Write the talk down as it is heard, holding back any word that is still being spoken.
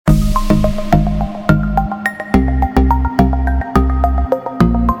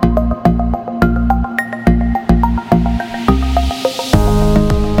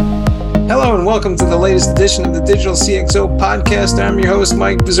welcome to the latest edition of the Digital CxO podcast. I'm your host,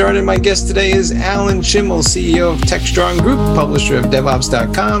 Mike Vizard, and my guest today is Alan Shimel, CEO of Techstrong Group, publisher of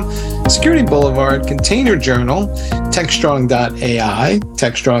DevOps.com, Security Boulevard, Container Journal, Techstrong.ai,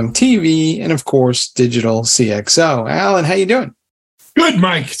 Techstrong TV, and of course, Digital CxO. Alan, how you doing? Good,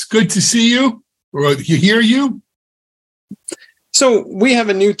 Mike. It's good to see you, or hear you. So we have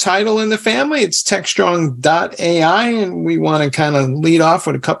a new title in the family. It's Techstrong.ai, and we want to kind of lead off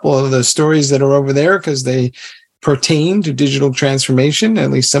with a couple of the stories that are over there because they pertain to digital transformation,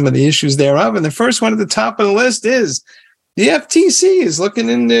 at least some of the issues thereof. And the first one at the top of the list is the FTC is looking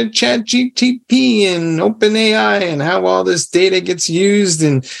into ChatGPT and OpenAI and how all this data gets used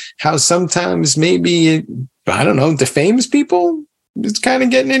and how sometimes maybe it, defames people. It's kind of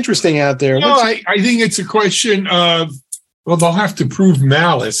getting interesting out there. No, I think it's a question of, well, they'll have to prove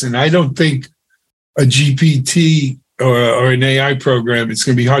malice, and I don't think a GPT or an AI program, it's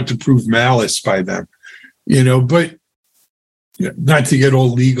going to be hard to prove malice by them, but not to get all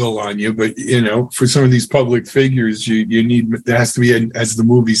legal on you, but, for some of these public figures, you need, there has to be, as the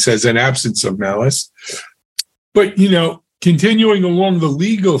movie says, an absence of malice. But, continuing along the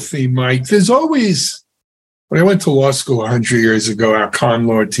legal theme, Mike, there's always, when I went to law school 100 years ago, our con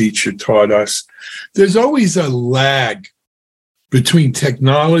law teacher taught us, there's always a lag between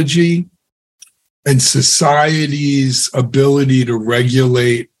technology and society's ability to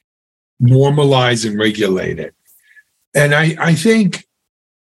regulate, normalize, and regulate it. And I think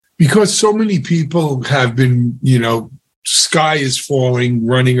because so many people have been, sky is falling,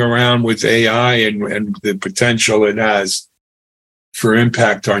 running around with AI and the potential it has for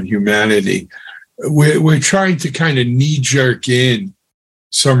impact on humanity, we're trying to kind of knee-jerk in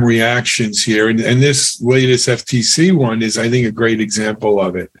some reactions here. And this latest FTC one is, I think, a great example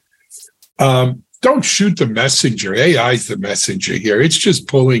of it. Don't shoot the messenger. AI is the messenger here. It's just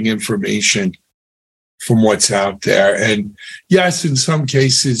pulling information from what's out there. And yes, in some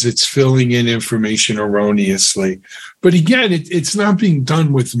cases, it's filling in information erroneously. But again, it's not being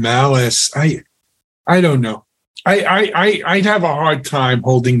done with malice. I don't know. I'd have a hard time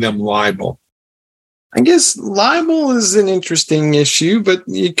holding them liable. I guess libel is an interesting issue, but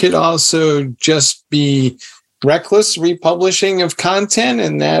you could also just be reckless republishing of content,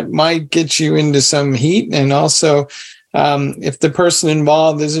 and that might get you into some heat. And also, if the person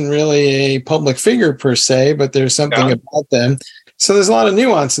involved isn't really a public figure per se, but there's something about them. So there's a lot of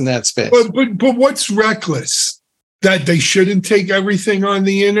nuance in that space. But what's reckless? That they shouldn't take everything on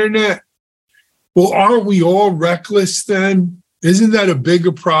the internet? Well, aren't we all reckless then? Isn't that a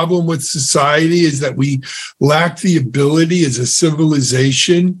bigger problem with society, is that we lack the ability as a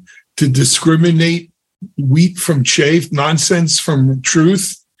civilization to discriminate wheat from chaff, nonsense from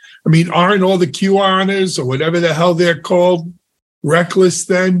truth? I mean, aren't all the QAnoners or whatever the hell they're called reckless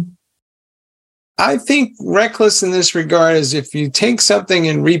then? I think reckless in this regard is if you take something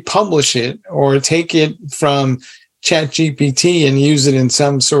and republish it or take it from ChatGPT and use it in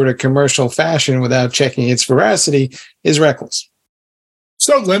some sort of commercial fashion without checking its veracity is reckless.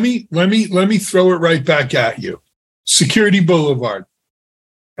 So let me throw it right back at you. Security Boulevard,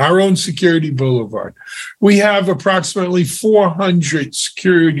 our own Security Boulevard. We have approximately 400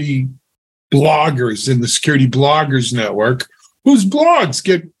 security bloggers in the Security Bloggers Network whose blogs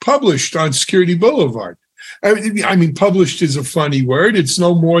get published on Security Boulevard. I mean, published is a funny word. It's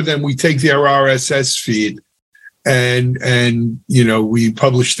no more than we take their RSS feed and we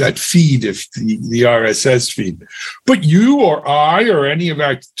publish that feed, if the RSS feed. But you or I or any of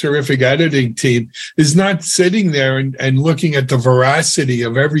our terrific editing team is not sitting there and looking at the veracity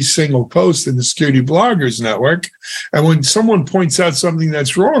of every single post in the Security Bloggers Network. And when someone points out something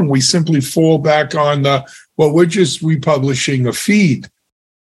that's wrong, we simply fall back on we're just republishing a feed.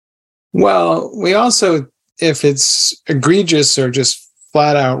 Well, we also, if it's egregious or just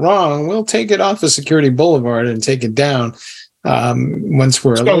flat out wrong, we'll take it off of Security Boulevard and take it down once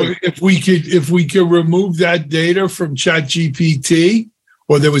we're so if we could remove that data from ChatGPT,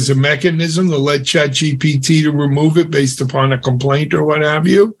 or there was a mechanism to let ChatGPT to remove it based upon a complaint or what have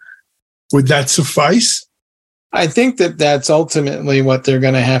you, would that suffice? I think that's ultimately what they're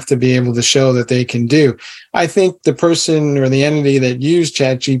going to have to be able to show that they can do. I think the person or the entity that used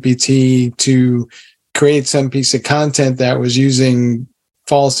ChatGPT to create some piece of content that was using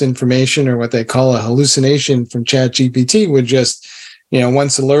false information or what they call a hallucination from ChatGPT would just,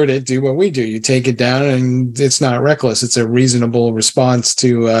 once alerted, do what we do. You take it down and it's not reckless. It's a reasonable response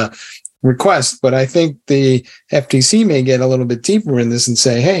to a request. But I think the FTC may get a little bit deeper in this and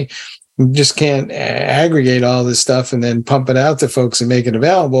say, hey, you just can't aggregate all this stuff and then pump it out to folks and make it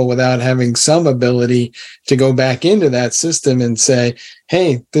available without having some ability to go back into that system and say,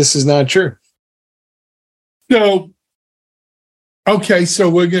 hey, this is not true. So, okay, so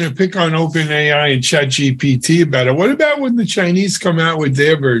we're going to pick on OpenAI and ChatGPT about it. What about when the Chinese come out with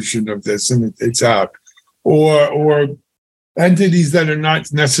their version of this and it's out? Or entities that are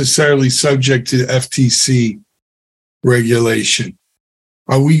not necessarily subject to FTC regulation?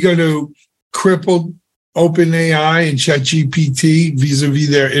 Are we going to cripple OpenAI and ChatGPT vis-a-vis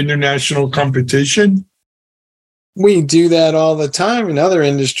their international competition? We do that all the time in other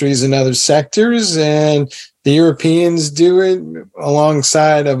industries and other sectors, and the Europeans do it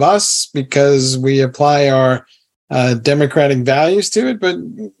alongside of us because we apply our democratic values to it. But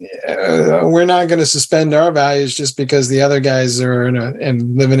we're not going to suspend our values just because the other guys are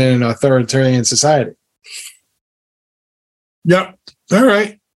living in an authoritarian society. Yep. All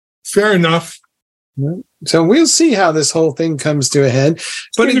right. Fair enough. So we'll see how this whole thing comes to a head.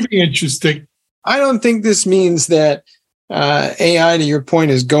 It's going to be interesting. I don't think this means that AI, to your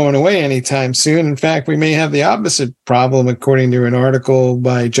point, is going away anytime soon. In fact, we may have the opposite problem, according to an article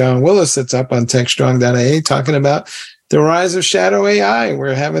by John Willis that's up on Techstrong.ia talking about the rise of shadow AI.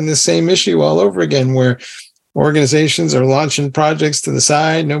 We're having the same issue all over again, where organizations are launching projects to the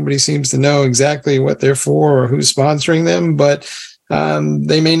side. Nobody seems to know exactly what they're for or who's sponsoring them, but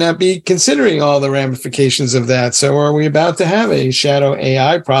they may not be considering all the ramifications of that. So are we about to have a shadow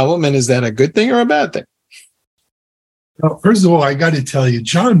AI problem? And is that a good thing or a bad thing? Well, first of all, I got to tell you,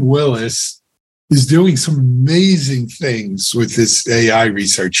 John Willis is doing some amazing things with this AI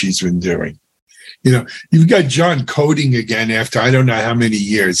research he's been doing. You know, you've got John coding again after I don't know how many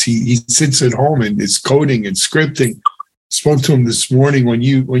years. He sits at home and is coding and scripting. Spoke to him this morning. When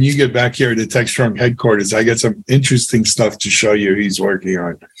you get back here at the Techstrong headquarters, I got some interesting stuff to show you he's working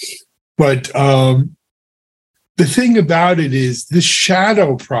on. But the thing about it is this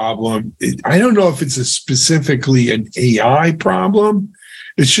shadow problem, I don't know if it's specifically an AI problem.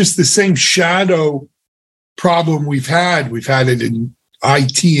 It's just the same shadow problem we've had. We've had it in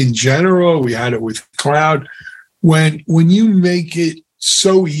IT in general. We had it with cloud. When you make it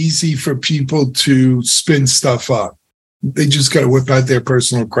so easy for people to spin stuff up, they just got to whip out their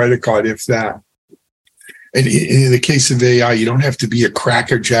personal credit card, if that. And in the case of AI, you don't have to be a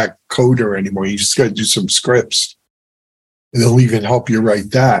crackerjack coder anymore. You just got to do some scripts. And they'll even help you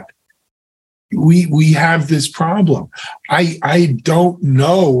write that. We have this problem. I don't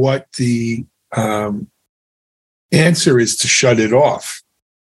know what the answer is to shut it off.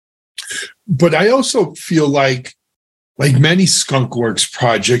 But I also feel like many skunkworks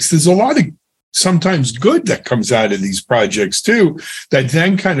projects, there's a lot of sometimes good that comes out of these projects too, that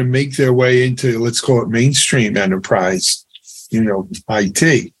then kind of make their way into, let's call it mainstream enterprise,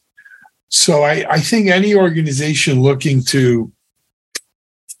 IT. So I think any organization looking to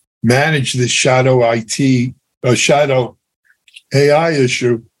manage this shadow AI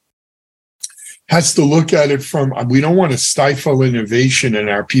issue has to look at it from, we don't want to stifle innovation in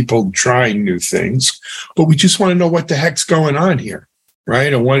our people trying new things, but we just want to know what the heck's going on here,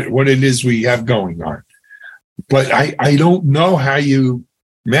 right? And what it is we have going on. But I don't know how you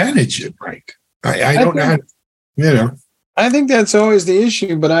manage it, Mike. I don't know how, I think that's always the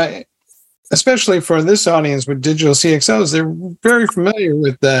issue, but especially for this audience with digital CxOs, they're very familiar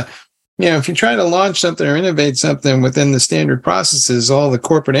with if you try to launch something or innovate something within the standard processes, all the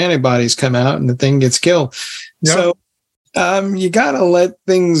corporate antibodies come out and the thing gets killed. Yep. So you got to let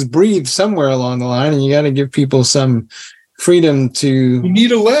things breathe somewhere along the line, and you got to give people some freedom to... You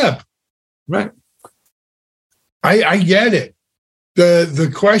need a lab. Right. I get it.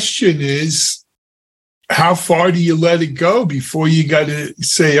 The question is, how far do you let it go before you got to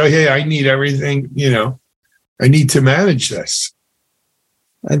say, oh, hey, I need everything, I need to manage this?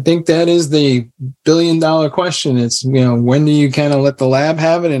 I think that is the billion-dollar question. It's, when do you kind of let the lab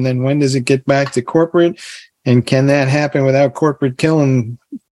have it, and then when does it get back to corporate? And can that happen without corporate killing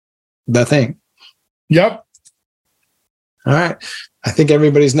the thing? Yep. All right. I think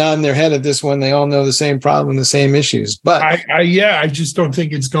everybody's nodding their head at this one. They all know the same problem, the same issues. But I just don't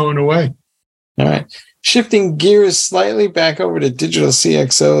think it's going away. All right. Shifting gears slightly back over to Digital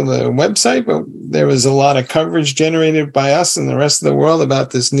CxO, the website, but there was a lot of coverage generated by us and the rest of the world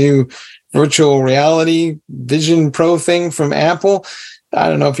about this new virtual reality Vision Pro thing from Apple. I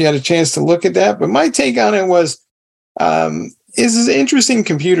don't know if you had a chance to look at that, but my take on it was, this is interesting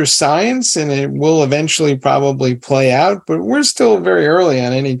computer science, and it will eventually probably play out, but we're still very early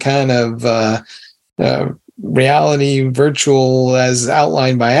on any kind of reality virtual as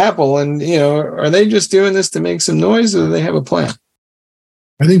outlined by Apple. And, are they just doing this to make some noise, or do they have a plan?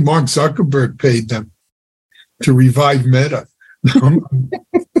 I think Mark Zuckerberg paid them to revive Meta.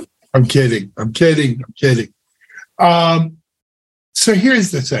 I'm kidding. So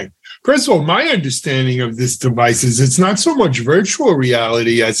here's the thing. First of all, my understanding of this device is it's not so much virtual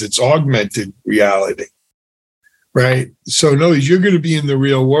reality as it's augmented reality, right? So in other words, you're going to be in the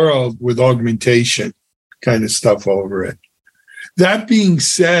real world with augmentation kind of stuff over it. That being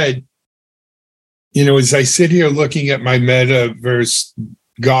said, as I sit here looking at my metaverse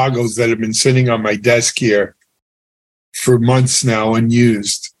goggles that have been sitting on my desk here for months now,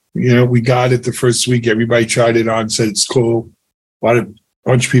 unused. We got it the first week. Everybody tried it on, said it's cool. A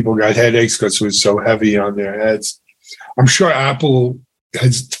bunch of people got headaches because it was so heavy on their heads. I'm sure Apple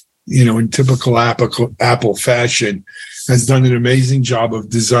has, in typical Apple fashion, has done an amazing job of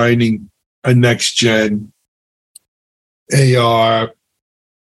designing a next-gen AR,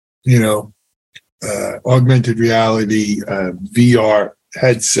 augmented reality, VR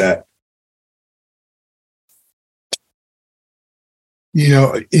headset.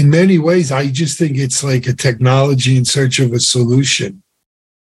 In many ways, I just think it's like a technology in search of a solution.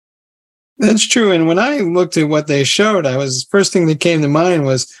 That's true. And when I looked at what they showed, first thing that came to mind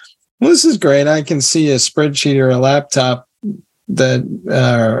was, well, this is great. I can see a spreadsheet or a laptop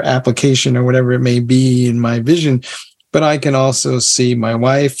or application or whatever it may be in my vision, but I can also see my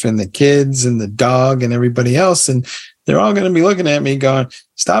wife and the kids and the dog and everybody else. And they're all going to be looking at me going,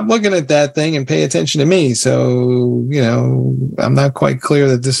 stop looking at that thing and pay attention to me. So, I'm not quite clear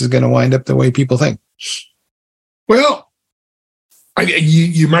that this is going to wind up the way people think. Well,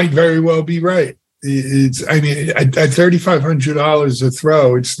 you might very well be right. At $3,500 a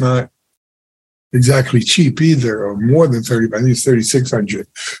throw, it's not exactly cheap either, or more than 30. I think it's 3,600.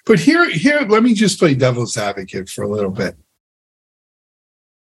 But here, let me just play devil's advocate for a little bit.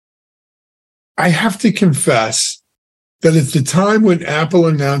 I have to confess that at the time when Apple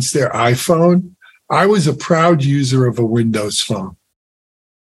announced their iPhone, I was a proud user of a Windows phone.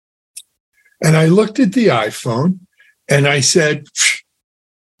 And I looked at the iPhone and I said,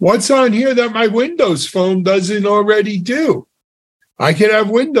 what's on here that my Windows phone doesn't already do? I could have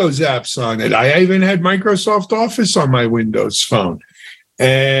Windows apps on it. I even had Microsoft Office on my Windows phone.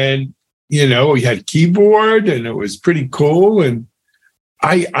 And, we had keyboard and it was pretty cool. And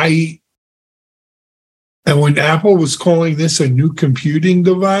and when Apple was calling this a new computing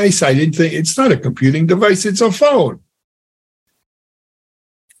device, I didn't think it's not a computing device, it's a phone.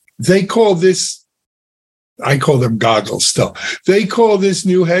 They call this, I call them goggles still. They call this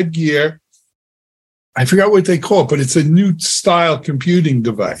new headgear, I forgot what they call it, but it's a new style computing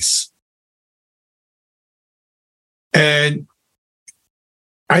device. And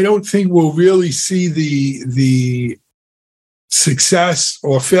I don't think we'll really see the success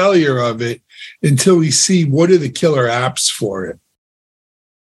or failure of it until we see what are the killer apps for it.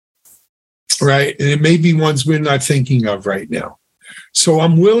 Right? And it may be ones we're not thinking of right now. So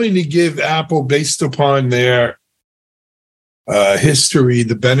I'm willing to give Apple, based upon their history,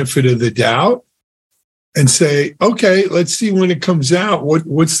 the benefit of the doubt and say, okay, let's see when it comes out,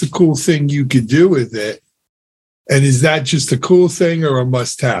 what's the cool thing you could do with it? And is that just a cool thing or a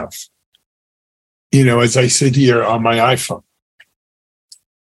must-have? As I sit here on my iPhone.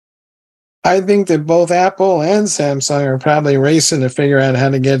 I think that both Apple and Samsung are probably racing to figure out how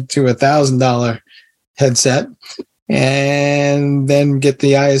to get to $1,000 headset and then get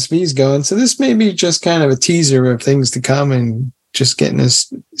the ISVs going. So this may be just kind of a teaser of things to come and just getting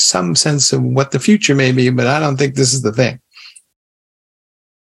us some sense of what the future may be, but I don't think this is the thing.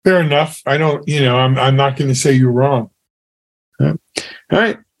 Fair enough. I don't, I'm not going to say you're wrong. All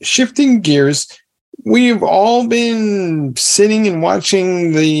right. Shifting gears. We've all been sitting and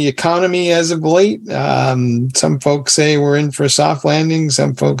watching the economy as of late. Some folks say we're in for a soft landing.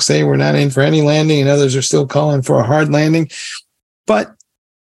 Some folks say we're not in for any landing, and others are still calling for a hard landing. But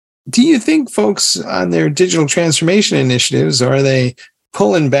do you think folks on their digital transformation initiatives, are they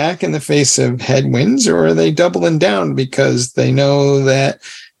pulling back in the face of headwinds, or are they doubling down because they know that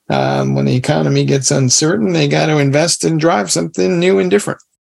when the economy gets uncertain, they got to invest and drive something new and different?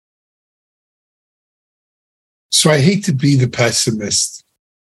 So I hate to be the pessimist,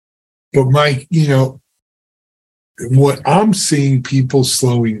 but what I'm seeing people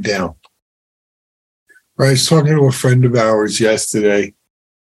slowing down. Right? I was talking to a friend of ours yesterday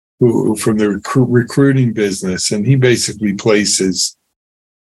who from the recruiting business, and he basically places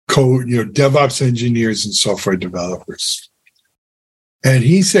code, DevOps engineers and software developers. And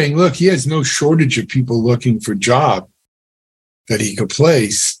he's saying, look, he has no shortage of people looking for job that he could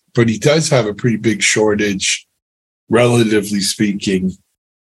place, but he does have a pretty big shortage, relatively speaking,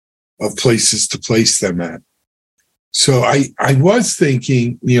 of places to place them at. So I was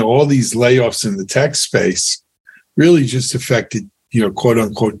thinking, all these layoffs in the tech space really just affected, quote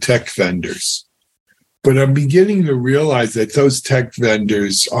unquote, tech vendors. But I'm beginning to realize that those tech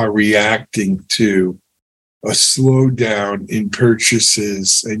vendors are reacting to a slowdown in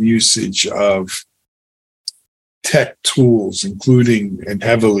purchases and usage of tech tools, including and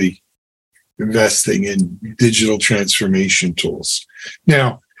heavily investing in digital transformation tools.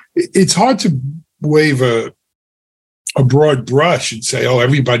 Now, it's hard to wave a broad brush and say, oh,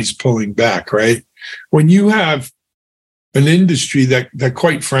 everybody's pulling back, right? When you have an industry that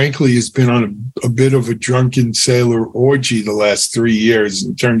quite frankly has been on a bit of a drunken sailor orgy the last 3 years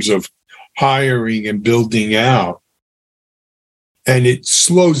in terms of hiring and building out, and it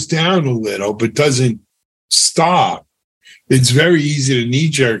slows down a little but doesn't stop, it's very easy to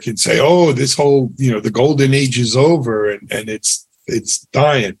knee-jerk and say, oh, this whole, the golden age is over and it's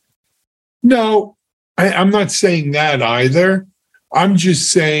dying. No, I'm not saying that either. I'm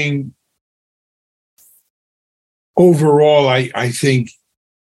just saying overall, I think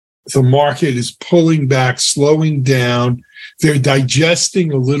the market is pulling back, slowing down. They're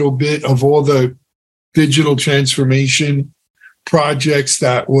digesting a little bit of all the digital transformation projects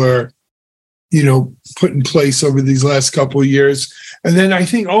that were, put in place over these last couple of years. And then I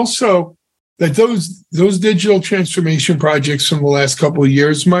think also that those digital transformation projects from the last couple of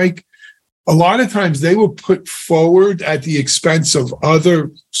years, Mike, a lot of times they were put forward at the expense of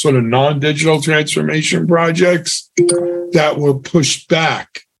other sort of non-digital transformation projects that were pushed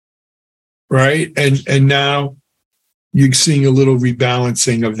back, right? And now you're seeing a little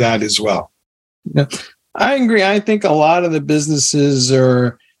rebalancing of that as well. Yeah, I agree. I think a lot of the businesses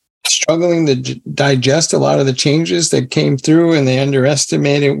are struggling to digest a lot of the changes that came through, and they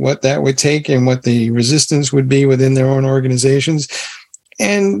underestimated what that would take and what the resistance would be within their own organizations.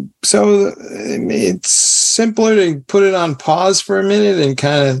 And so it's simpler to put it on pause for a minute and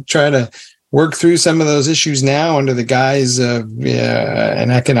kind of try to work through some of those issues now under the guise of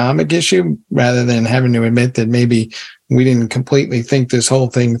an economic issue, rather than having to admit that maybe we didn't completely think this whole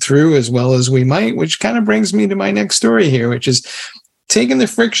thing through as well as we might, which kind of brings me to my next story here, which is taking the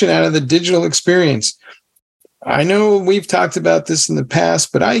friction out of the digital experience. I know we've talked about this in the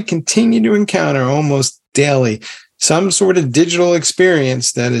past, but I continue to encounter almost daily some sort of digital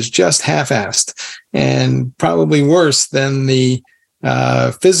experience that is just half-assed and probably worse than the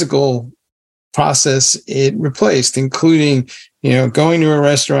physical process it replaced, including, going to a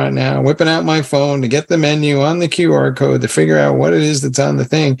restaurant now, whipping out my phone to get the menu on the QR code to figure out what it is that's on the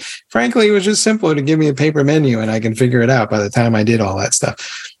thing. Frankly, it was just simpler to give me a paper menu and I can figure it out by the time I did all that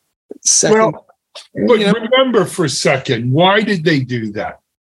stuff. Second, but remember for a second, why did they do that?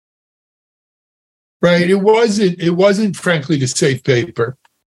 Right? It wasn't frankly to save paper.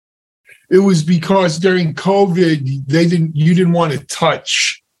 It was because during COVID, you didn't want to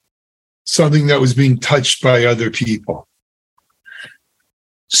touch something that was being touched by other people.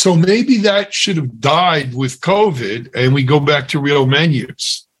 So maybe that should have died with COVID and we go back to real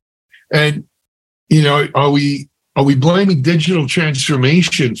menus. And, are we blaming digital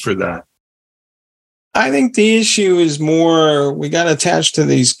transformation for that? I think the issue is more, we got attached to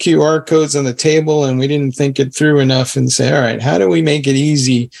these QR codes on the table and we didn't think it through enough and say, all right, how do we make it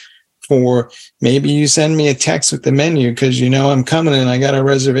easy for, maybe you send me a text with the menu because I'm coming and I got a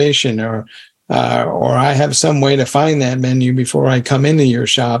reservation, or I have some way to find that menu before I come into your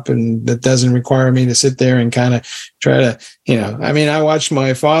shop, and that doesn't require me to sit there and kind of try to, I watched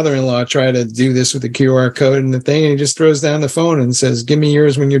my father-in-law try to do this with the QR code and the thing, and he just throws down the phone and says, give me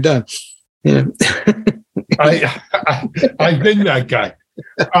yours when you're done. Yeah. I've been that guy.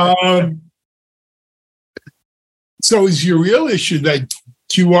 So is your real issue that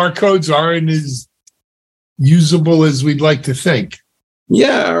QR codes aren't as usable as we'd like to think?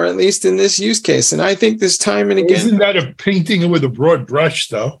 Yeah, or at least in this use case. And I think this time and again... Isn't that a painting with a broad brush,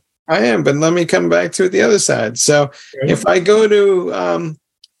 though? I am, but let me come back to it the other side. So if I go to,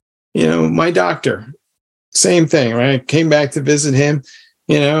 my doctor, same thing, right? Came back to visit him,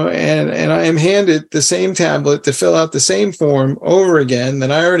 and I am handed the same tablet to fill out the same form over again that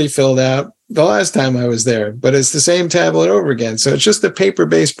I already filled out the last time I was there, but it's the same tablet over again. So it's just a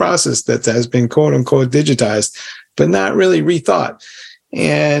paper-based process that has been quote unquote digitized, but not really rethought.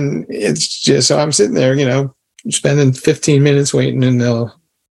 And it's just, so I'm sitting there, spending 15 minutes waiting in the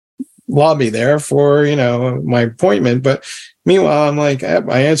lobby there for, my appointment. But meanwhile, I'm like,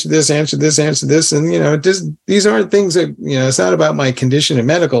 I answered this. And, these aren't things that, it's not about my condition and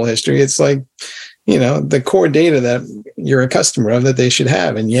medical history. It's like, the core data that you're a customer of that they should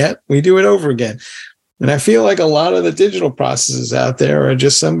have. And yet we do it over again. And I feel like a lot of the digital processes out there are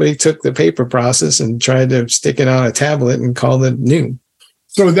just somebody took the paper process and tried to stick it on a tablet and called it new.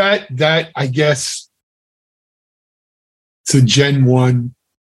 So that I guess it's a Gen 1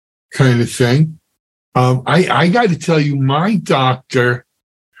 kind of thing. I got to tell you, my doctor,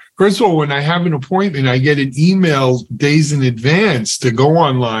 first of all, when I have an appointment, I get an email days in advance to go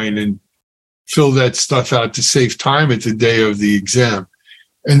online and fill that stuff out to save time at the day of the exam.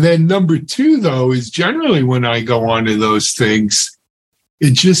 And then number two, though, is generally when I go onto those things,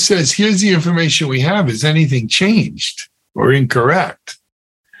 it just says, here's the information we have. Has anything changed or incorrect?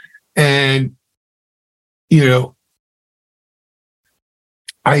 And, you know,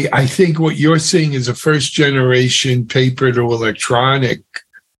 I think what you're seeing is a first generation paper to electronic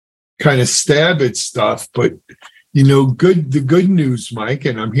kind of stab at stuff. But, you know, the good news, Mike,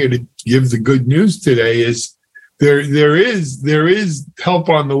 and I'm here to give the good news today, is there is help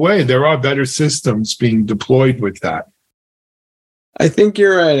on the way. There are better systems being deployed with that. I think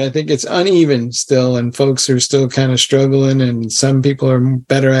you're right. I think it's uneven still, and folks are still kind of struggling, and some people are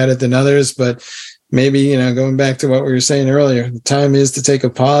better at it than others. But maybe, you know, going back to what we were saying earlier, the time is to take a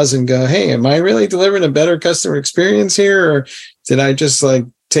pause and go, hey, am I really delivering a better customer experience here? Or did I just like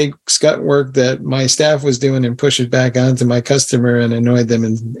take scut work that my staff was doing and push it back onto my customer and annoy them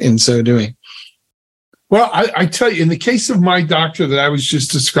in so doing? Well, I tell you, in the case of my doctor that I was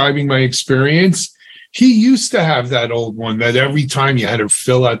just describing my experience, he used to have that old one that every time you had to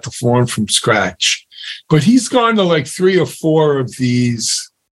fill out the form from scratch. But he's gone to like 3 or 4 of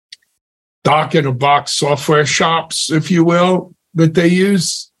these doc-in-a-box software shops, if you will, that they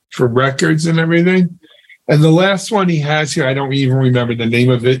use for records and everything. And the last one he has here, I don't even remember the name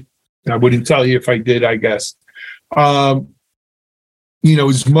of it. I wouldn't tell you if I did, I guess. You know,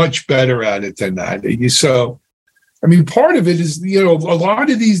 is much better at it than that. So, I mean, part of it is, you know, a lot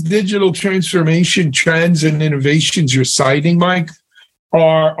of these digital transformation trends and innovations you're citing, Mike,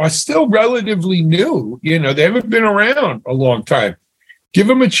 are still relatively new. You know, they haven't been around a long time. Give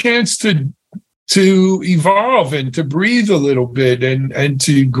them a chance to evolve and to breathe a little bit and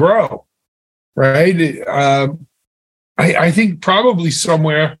to grow, right? I think probably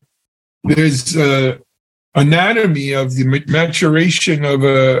somewhere there's anatomy of the maturation of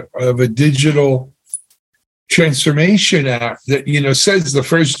a digital transformation app that, you know, says the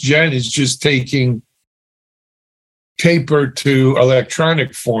first gen is just taking paper to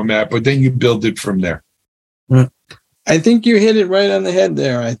electronic format, but then you build it from there. I think you hit it right on the head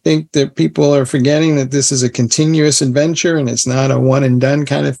there. I think that people are forgetting that this is a continuous adventure and it's not a one and done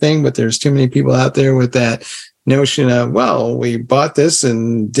kind of thing, but there's too many people out there with that notion of, well, we bought this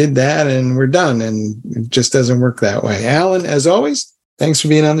and did that and we're done. And it just doesn't work that way. Alan, as always, thanks for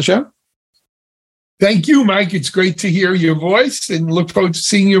being on the show. Thank you, Mike. It's great to hear your voice and look forward to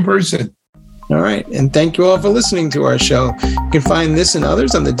seeing you in person. All right. And thank you all for listening to our show. You can find this and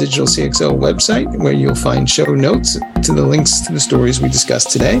others on the Digital CxO website, where you'll find show notes to the links to the stories we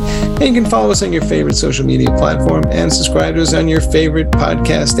discussed today. And you can follow us on your favorite social media platform and subscribe to us on your favorite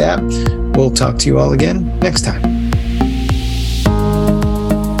podcast app. We'll talk to you all again next time.